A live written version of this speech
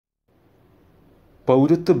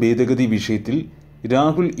പൗരത്വ ഭേദഗതി വിഷയത്തിൽ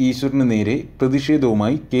രാഹുൽ ഈശ്വറിന് നേരെ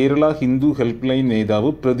പ്രതിഷേധവുമായി കേരള ഹിന്ദു ഹെൽപ്പ് ലൈൻ നേതാവ്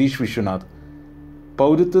പ്രതീഷ് വിശ്വനാഥ്.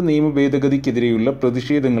 പൗരത്വ നിയമ ഭേദഗതിക്കെതിരെയുള്ള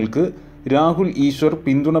പ്രതിഷേധങ്ങൾക്ക് രാഹുൽ ഈശ്വർ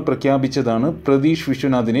പിന്തുണ പ്രഖ്യാപിച്ചതാണ് പ്രതീഷ്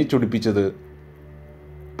വിശ്വനാഥിനെ ചൊടിപ്പിച്ചത്.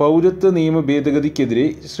 പൗരത്വ നിയമ ഭേദഗതിക്കെതിരെ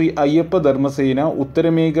ശ്രീ അയ്യപ്പ ധർമ്മസേന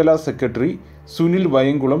ഉത്തരമേഖലാ സെക്രട്ടറി സുനിൽ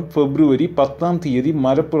വയങ്കുളം ഫെബ്രുവരി 10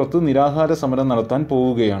 മലപ്പുറത്ത് നിരാഹാര സമരം നടത്താൻ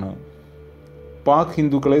പോവുകയാണ്. പാക്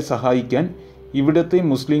ഹിന്ദുക്കളെ സഹായിക്കാൻ ഇവിടത്തെ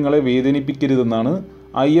മുസ്ലിങ്ങളെ വേദനിപ്പിക്കരുതെന്നാണ്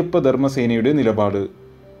അയ്യപ്പ ധർമ്മസേനയുടെ നിലപാട്.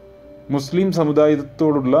 മുസ്ലിം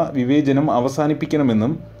സമുദായത്തോടുള്ള വിവേചനം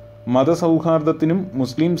അവസാനിപ്പിക്കണമെന്നും മതസൗഹാർദ്ദത്തിനും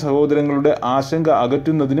മുസ്ലിം സഹോദരങ്ങളുടെ ആശങ്ക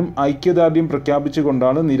അകറ്റുന്നതിനും ഐക്യദാർഢ്യം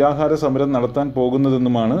പ്രഖ്യാപിച്ചുകൊണ്ടാണ് നിരാഹാര സമരം നടത്താൻ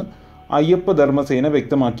പോകുന്നതെന്നുമാണ് അയ്യപ്പ ധർമ്മസേന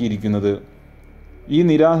വ്യക്തമാക്കിയിരിക്കുന്നത്. ഈ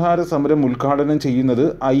നിരാഹാര സമരം ഉദ്ഘാടനം ചെയ്യുന്നത്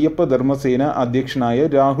അയ്യപ്പ ധർമ്മസേന അധ്യക്ഷനായ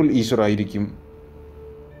രാഹുൽ ഈശ്വർ ആയിരിക്കും.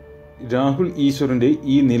 രാഹുൽ ഈശ്വറിൻ്റെ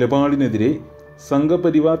ഈ നിലപാടിനെതിരെ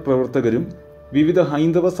സംഘപരിവാർ പ്രവർത്തകരും വിവിധ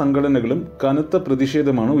ഹൈന്ദവ സംഘടനകളും കനത്ത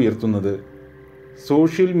പ്രതിഷേധമാണ് ഉയർത്തുന്നത്.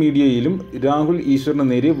 സോഷ്യൽ മീഡിയയിലും രാഹുൽ ഈശ്വറിന്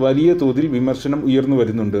നേരെ വലിയ തോതിൽ വിമർശനം ഉയർന്നു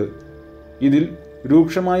വരുന്നുണ്ട്. ഇതിൽ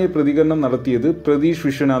രൂക്ഷമായ പ്രതികരണം നടത്തിയത് പ്രതീഷ്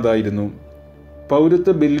വിശ്വനാഥ് ആയിരുന്നു.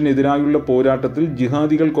 പൗരത്വ ബില്ലിനെതിരായുള്ള പോരാട്ടത്തിൽ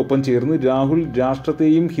ജിഹാദികൾക്കൊപ്പം ചേർന്ന് രാഹുൽ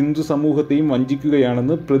രാഷ്ട്രത്തെയും ഹിന്ദു സമൂഹത്തെയും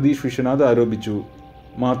വഞ്ചിക്കുകയാണെന്ന് പ്രതീഷ് വിശ്വനാഥ് ആരോപിച്ചു.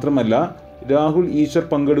 മാത്രമല്ല, രാഹുൽ ഈശ്വർ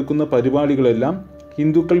പങ്കെടുക്കുന്ന പരിപാടികളെല്ലാം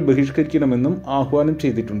ഹിന്ദുക്കൾ ബഹിഷ്കരിക്കണമെന്നും ആഹ്വാനം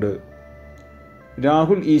ചെയ്തിട്ടുണ്ട്.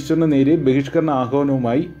 രാഹുൽ ഈശ്വറിന് നേരെ ബഹിഷ്കരണ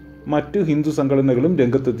ആഹ്വാനവുമായി മറ്റു ഹിന്ദു സംഘടനകളും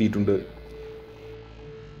രംഗത്തെത്തിയിട്ടുണ്ട്.